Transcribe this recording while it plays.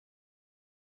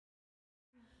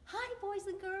Hi, boys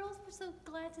and girls. We're so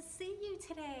glad to see you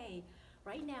today.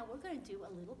 Right now, we're going to do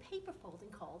a little paper folding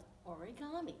called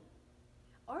origami.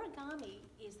 Origami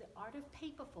is the art of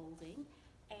paper folding,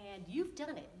 and you've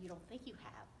done it. You don't think you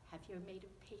have. Have you ever made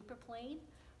a paper plane?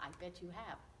 I bet you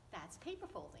have. That's paper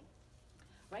folding.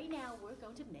 Right now, we're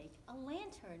going to make a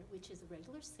lantern, which is a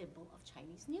regular symbol of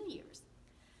Chinese New Year's.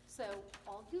 So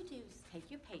all you do is take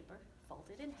your paper, fold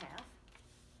it in half,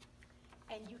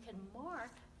 and you can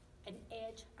mark an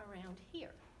edge around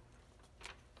here.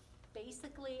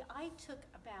 Basically, I took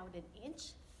about an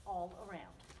inch all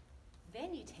around.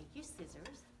 Then you take your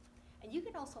scissors, and you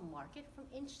can also mark it from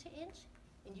inch to inch,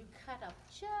 and you cut up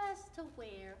just to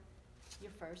where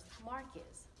your first mark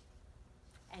is.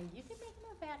 And you can make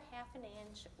them about half an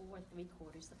inch or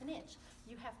 3/4 of an inch.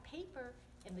 You have paper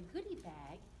in the goodie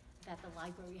bag that the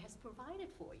library has provided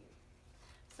for you.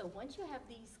 So once you have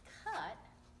these cut,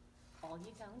 all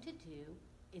you're going to do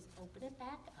is open it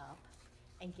back up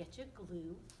and get your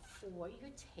glue or your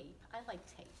tape. I like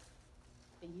tape,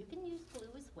 but you can use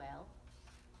glue as well.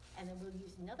 And then we'll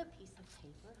use another piece of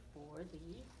paper for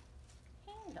the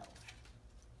handle.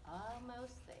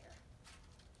 Almost there.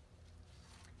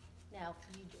 Now,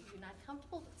 if you're not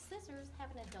comfortable with scissors,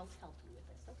 have an adult help you with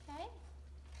this, okay?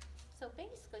 So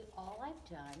basically, all I've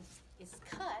done is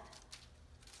cut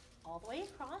all the way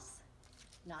across,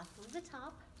 not through the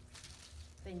top.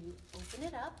 Then you open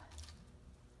it up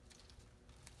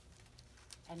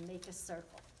and make a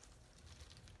circle.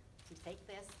 You take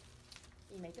this,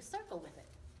 you make a circle with it.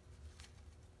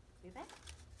 See that?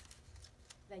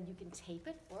 Then you can tape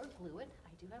it or glue it.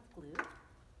 I do have glue,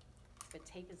 but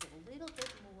tape is a little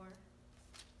bit more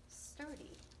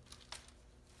sturdy.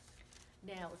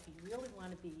 Now, if you really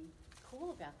want to be cool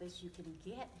about this, you can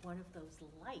get one of those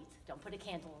lights. Don't put a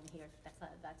candle in here.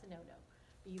 That's a no-no.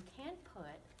 But you can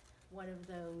put one of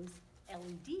those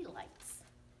LED lights.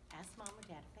 Ask Mom or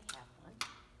Dad if they have one.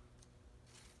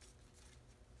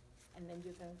 And then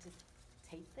you're going to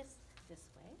tape this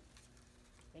way.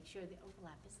 Make sure the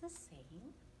overlap is the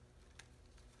same.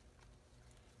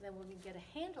 And then we're going to get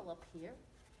a handle up here,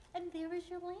 and there is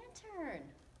your lantern.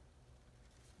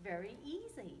 Very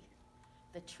easy.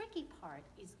 The tricky part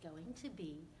is going to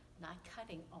be not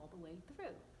cutting all the way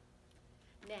through.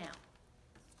 Now,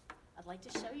 I'd like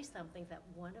to show you something that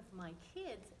one of my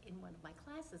kids in one of my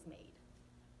classes made.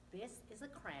 This is a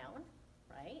crown,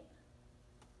 right?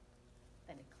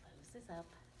 Then it closes up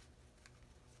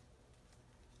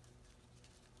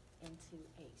into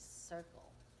a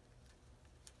circle.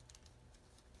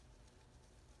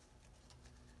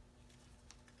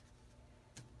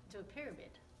 To a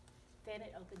pyramid. Then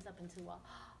it opens up into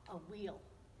a wheel.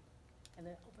 And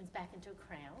then it opens back into a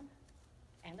crown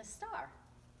and a star.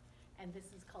 And this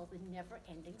is called the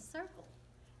never-ending circle.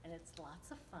 And it's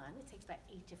lots of fun. It takes about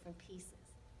 8 different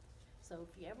pieces. So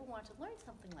if you ever want to learn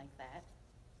something like that,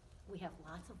 we have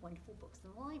lots of wonderful books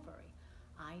in the library.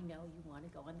 I know you want to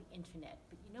go on the internet,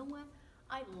 but you know what?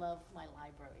 I love my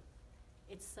library.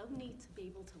 It's so neat to be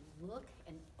able to look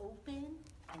and open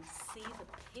and see the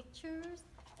pictures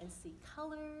and see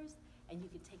colors, and you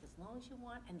can take as long as you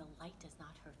want, and the light does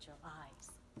not hurt your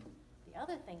eyes. The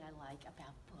other thing I like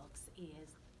about books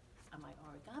is, on my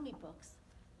origami books,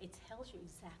 it tells you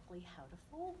exactly how to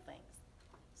fold things.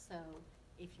 So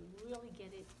if you really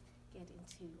get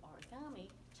into origami,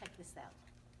 check this out.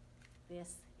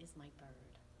 This is my bird.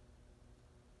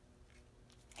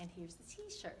 And here's the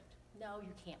t-shirt. No,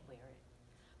 you can't wear it.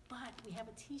 But we have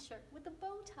a t-shirt with a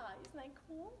bow tie. Isn't that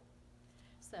cool?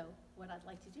 So what I'd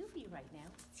like to do for you right now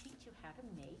is teach you how to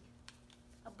make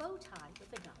a bow tie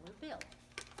with a dollar bill.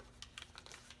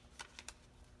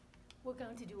 We're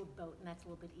going to do a boat, and that's a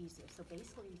little bit easier. So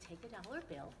basically, you take a dollar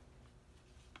bill,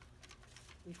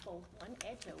 we fold one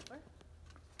edge over,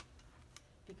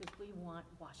 because we want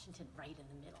Washington right in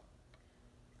the middle.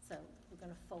 So we're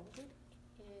going to fold it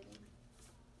in,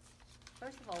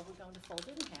 first of all, we're going to fold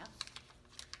it in half.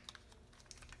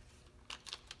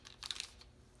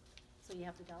 So you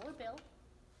have the dollar bill,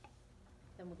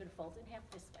 then we're going to fold it in half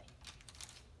this way.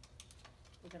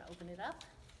 We're going to open it up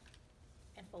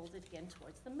and fold it again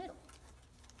towards the middle.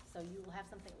 So you will have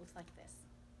something that looks like this.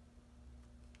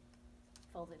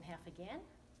 Fold it in half again,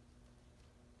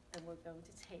 and we're going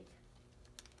to take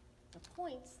the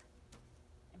points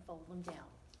and fold them down.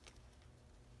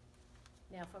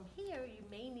 Now from here, you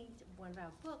may need one of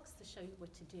our books to show you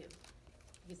what to do,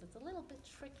 because it's a little bit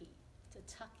tricky to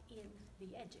tuck in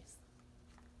the edges.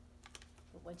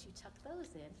 But once you tuck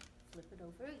those in, flip it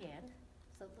over again,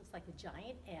 so it looks like a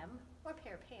giant M, or a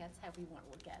pair of pants, however you want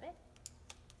to look at it.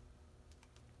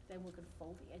 Then we're going to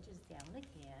fold the edges down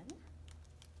again.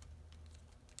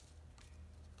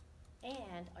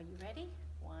 And are you ready?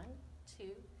 1,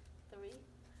 2, 3.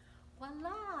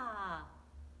 Voila!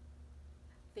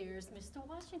 There's Mr.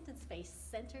 Washington's face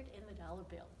centered in the dollar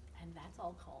bill, and that's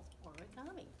all called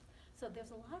origami. So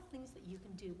there's a lot of things that you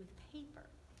can do with paper.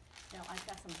 Now I've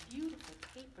got some beautiful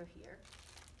paper here,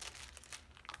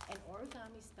 and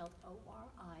origami spelled O-R-I-G-A-M-I.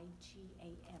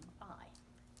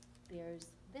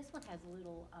 This one has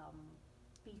little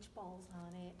beach balls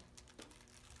on it.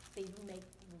 They make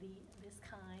this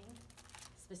kind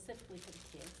specifically for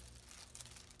the kids.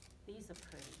 These are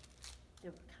pretty.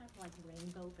 They're kind of like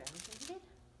rainbow variegated.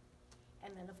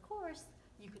 And then of course,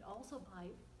 you could also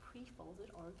buy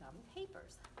pre-folded origami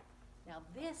papers. Now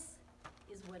this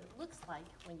is what it looks like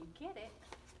when you get it.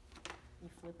 You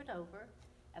flip it over,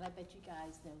 and I bet you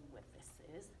guys know what this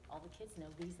is. All the kids know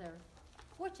these are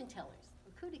fortune tellers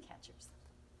or cootie catchers.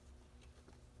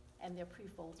 And they're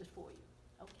pre-folded for you,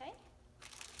 okay?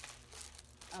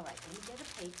 All right, let me get a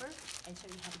paper and show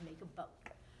you how to make a boat.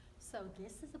 So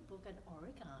this is a book on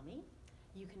origami.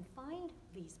 You can find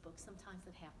these books sometimes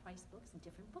at half-price books in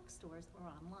different bookstores or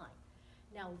online.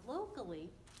 Now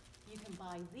locally, you can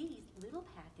buy these little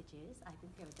packages. I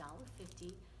think they're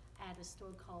 $1.50 at a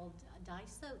store called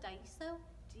Daiso,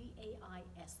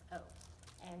 D-A-I-S-O.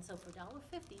 And so for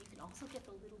 $1.50, you can also get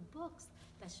the little books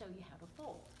that show you how to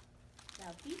fold.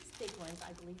 Now these big ones,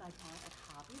 I believe I bought at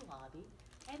Hobby Lobby,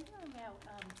 and they're about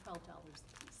 $12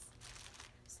 a piece.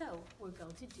 So we're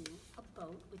going to do a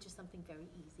boat, which is something very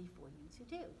easy for you to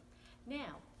do.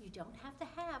 Now, you don't have to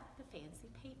have the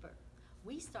fancy paper.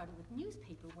 We started with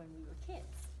newspaper when we were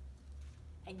kids.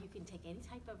 And you can take any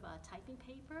type of typing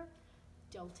paper.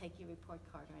 Don't take your report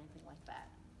card or anything like that.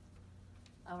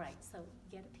 All right, so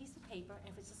get a piece of paper,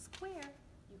 and if it's a square,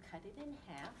 you cut it in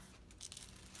half.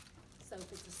 So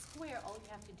if it's a square, all you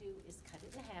have to do is cut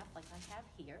it in half, like I have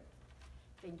here.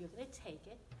 Then you're gonna take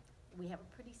it. We have a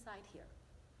pretty side here.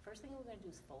 First thing we're gonna do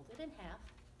is fold it in half.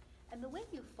 And the way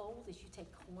you fold is you take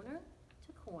corner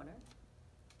to corner,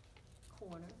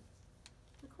 corner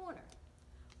to corner.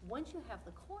 Once you have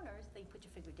the corners, then you put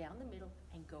your finger down the middle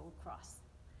and go across.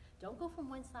 Don't go from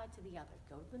one side to the other.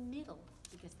 Go to the middle,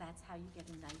 because that's how you get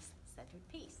a nice centered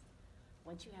piece.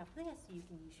 Once you have this, you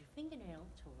can use your fingernail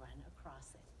to run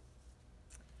across it.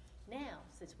 Now,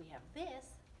 since we have this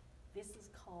is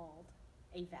called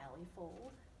a valley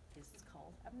fold. This is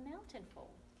called a mountain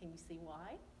fold. Can you see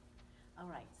why? All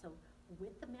right, so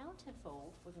with the mountain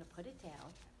fold, we're gonna put it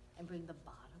down and bring the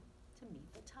bottom to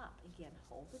meet the top. Again,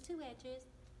 hold the two edges,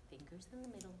 fingers in the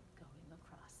middle, going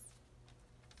across.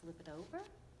 Flip it over,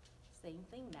 same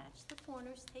thing, match the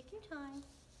corners, take your time.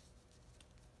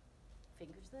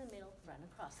 Fingers in the middle, run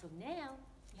across. So now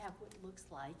you have what looks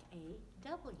like a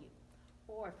W,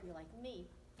 or if you're like me,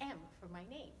 M for my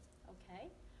name, okay?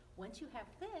 Once you have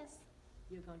this,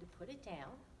 you're going to put it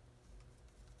down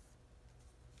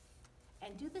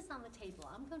and do this on the table.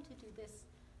 I'm going to do this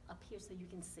up here so you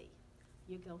can see.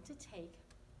 You're going to take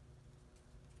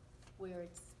where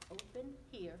it's open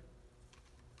here,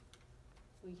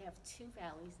 where you have two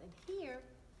valleys, and here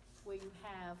where you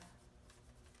have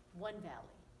one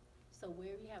valley. So where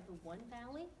you have the one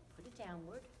valley, put it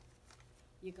downward.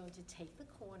 You're going to take the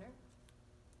corner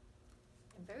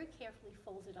and very carefully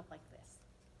fold it up like this.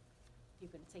 You're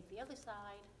going to take the other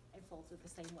side and fold it the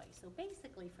same way. So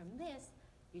basically from this,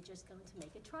 you're just going to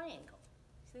make a triangle.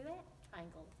 See that?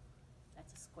 Triangle. That's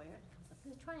a square, and it comes up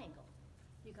in a triangle.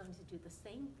 You're going to do the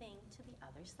same thing to the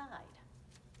other side.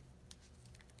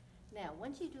 Now,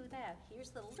 once you do that, here's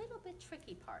the little bit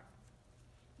tricky part.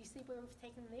 You see where we've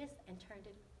taken this and turned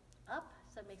it up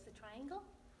so it makes a triangle?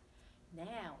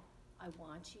 Now, I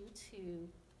want you to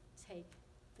take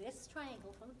this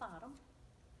triangle from the bottom.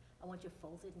 I want you to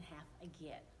fold it in half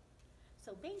again.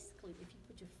 So basically, if you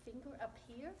put your finger up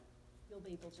here, you'll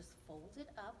be able to just fold it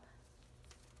up,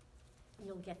 and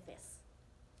you'll get this.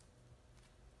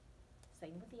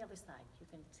 Same with the other side. You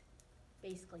can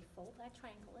basically fold that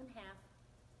triangle in half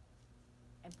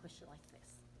and push it like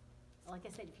this. Like I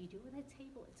said, if you do it on a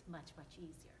table, it's much, much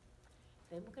easier.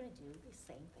 Then we're gonna do the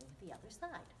same thing with the other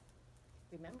side.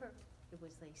 Remember, it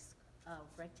was a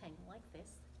rectangle like this,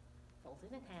 fold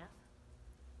it in half,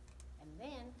 and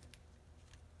then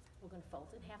we're gonna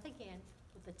fold it in half again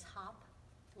with the top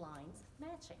lines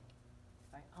matching.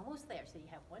 All right, almost there. So you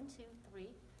have 1, 2, 3,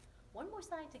 one more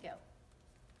side to go.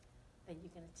 Then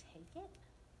you're gonna take it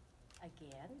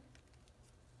again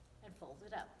and fold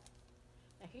it up.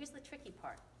 Now here's the tricky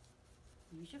part.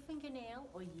 Use your fingernail,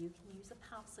 or you can use a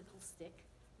popsicle stick.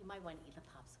 You might want to eat the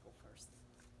popsicle first.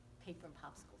 Paper and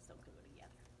popsicles don't go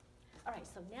together. All right,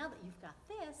 so now that you've got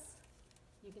this,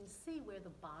 you can see where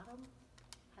the bottom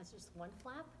has just one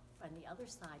flap. On the other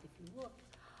side, if you look,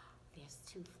 There's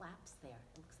two flaps there.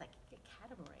 It looks like a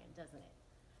catamaran, doesn't it?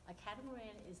 A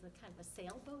catamaran is a kind of a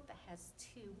sailboat that has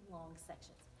two long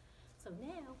sections. So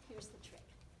now, here's the trick.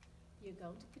 You're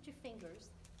going to put your fingers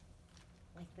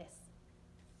like this.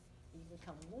 And you're gonna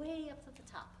come way up to the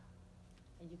top.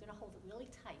 And you're gonna hold it really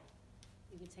tight.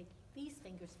 You're gonna take these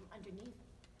fingers from underneath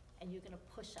and you're gonna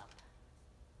push up.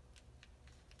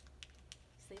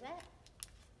 See that?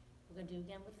 We're gonna do it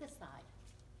again with this side.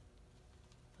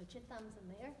 Put your thumbs in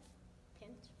there,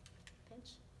 pinch,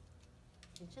 pinch,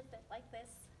 pinch it like this.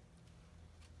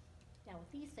 Now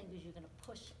with these fingers, you're gonna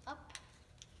push up,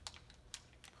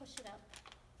 push it up,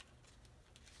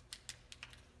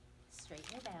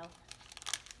 straighten it out,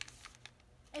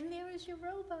 and there is your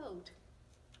rowboat.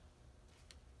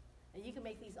 And you can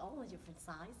make these all in different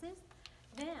sizes.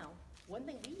 Now, one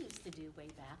thing we used to do way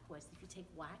back was if you take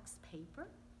wax paper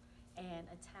and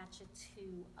attach it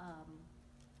to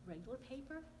regular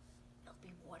paper, it'll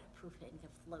be waterproof and can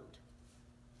float.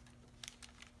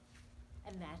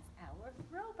 And that's our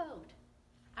rowboat.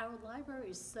 Our library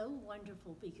is so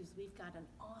wonderful because we've got an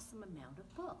awesome amount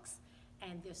of books.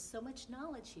 And there's so much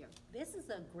knowledge here. This is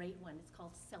a great one. It's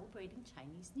called Celebrating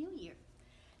Chinese New Year.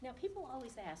 Now, people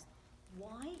always ask,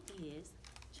 why is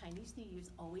Chinese New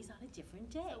Year's always on a different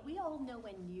day? So we all know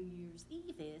when New Year's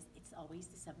Eve is. It's always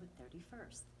December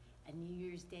 31st. And New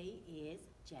Year's Day is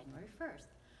January 1st.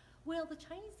 Well, the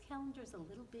Chinese calendar is a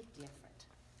little bit different.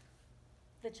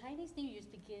 The Chinese New Year's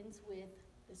begins with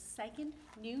the second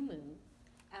new moon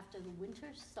after the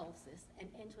winter solstice and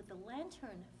ends with the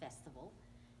Lantern Festival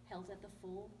held at the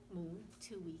full moon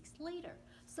 2 weeks later.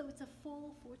 So it's a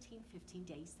full 14,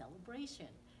 15-day celebration.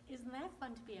 Isn't that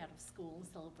fun to be out of school and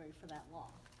celebrate for that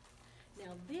long?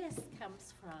 Now this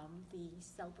comes from the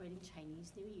Celebrating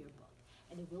Chinese New Year book,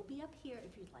 and it will be up here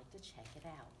if you'd like to check it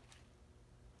out.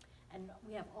 And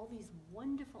we have all these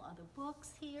wonderful other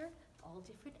books here, all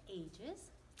different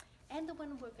ages. And the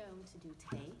one we're going to do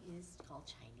today is called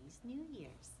Chinese New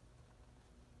Year's.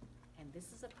 And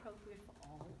this is appropriate for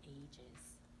all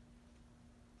ages.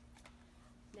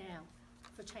 Now,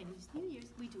 for Chinese New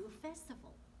Year's, we do a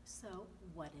festival. So,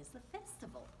 what is a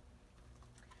festival?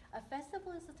 A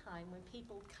festival is a time when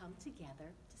people come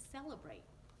together to celebrate.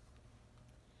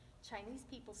 Chinese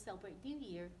people celebrate New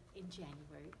Year in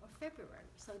January or February.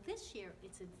 So this year,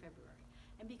 it's in February.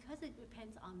 And because it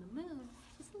depends on the moon,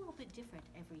 it's a little bit different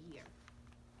every year.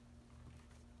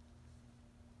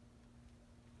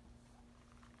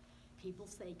 People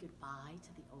say goodbye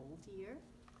to the old year,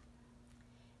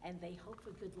 and they hope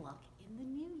for good luck in the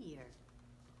new year.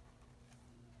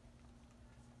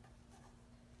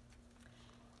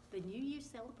 The New Year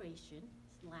celebration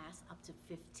lasts up to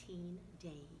 15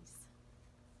 days.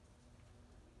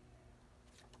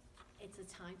 It's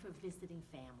a time for visiting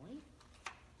family,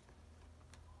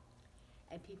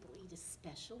 and people eat a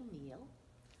special meal.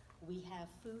 We have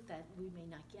food that we may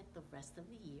not get the rest of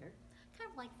the year,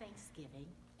 kind of like Thanksgiving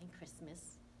and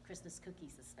Christmas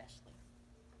cookies especially.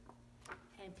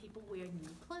 And people wear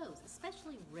new clothes,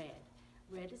 especially red.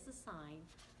 Red is a sign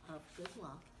of good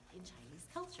luck in Chinese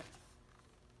culture.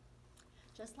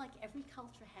 Just like every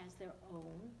culture has their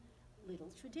own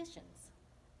little traditions.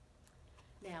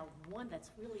 Now, one that's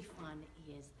really fun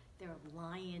is there are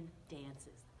lion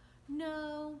dances.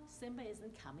 No, Simba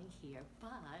isn't coming here,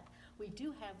 but we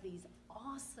do have these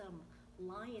awesome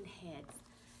lion heads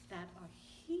that are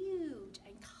huge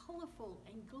and colorful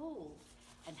and gold.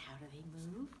 And how do they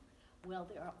move? Well,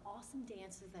 there are awesome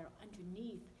dancers that are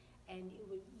underneath, and you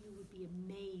would be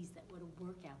amazed at what a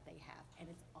workout they have. And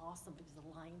it's awesome because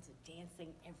the lions are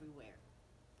dancing everywhere.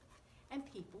 And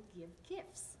people give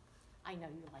gifts. I know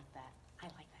you like that. I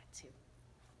like that too.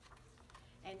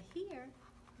 And here,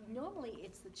 normally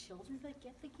it's the children that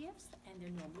get the gifts, and they're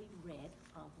normally red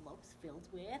envelopes filled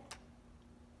with,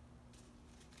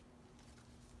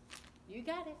 you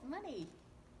got it, money.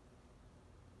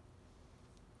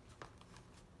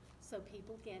 So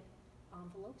people get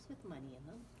envelopes with money in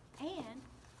them, and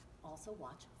also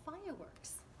watch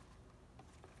fireworks.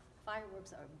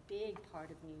 Fireworks are a big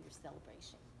part of New Year's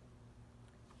celebration.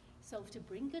 So to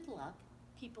bring good luck,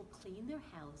 people clean their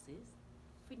houses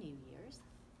for New Year's.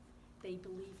 They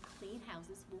believe clean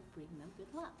houses will bring them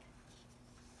good luck.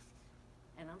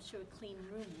 And I'm sure a clean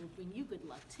room will bring you good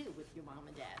luck too with your mom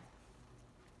and dad.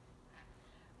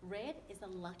 Red is a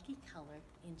lucky color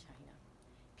in China.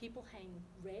 People hang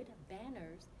red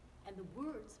banners and the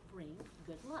words bring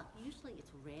good luck. Usually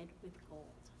it's red with gold.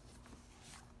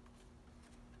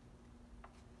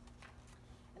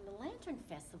 And the Lantern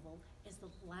Festival is the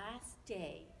last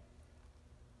day.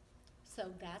 So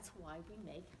that's why we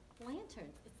make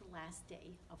lanterns. It's the last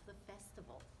day of the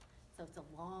festival. So it's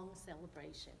a long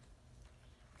celebration.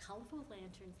 colorful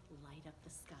lanterns light up the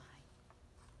sky.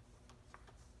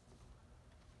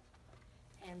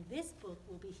 And this book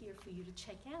will be here for you to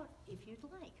check out if you'd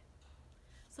like.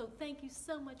 So thank you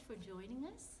so much for joining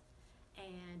us,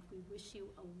 and we wish you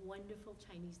a wonderful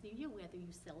Chinese New Year, whether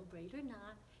you celebrate or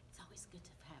not. It's always good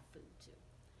to have food too.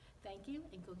 Thank you,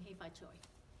 and Gong Hei Fa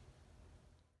Choi.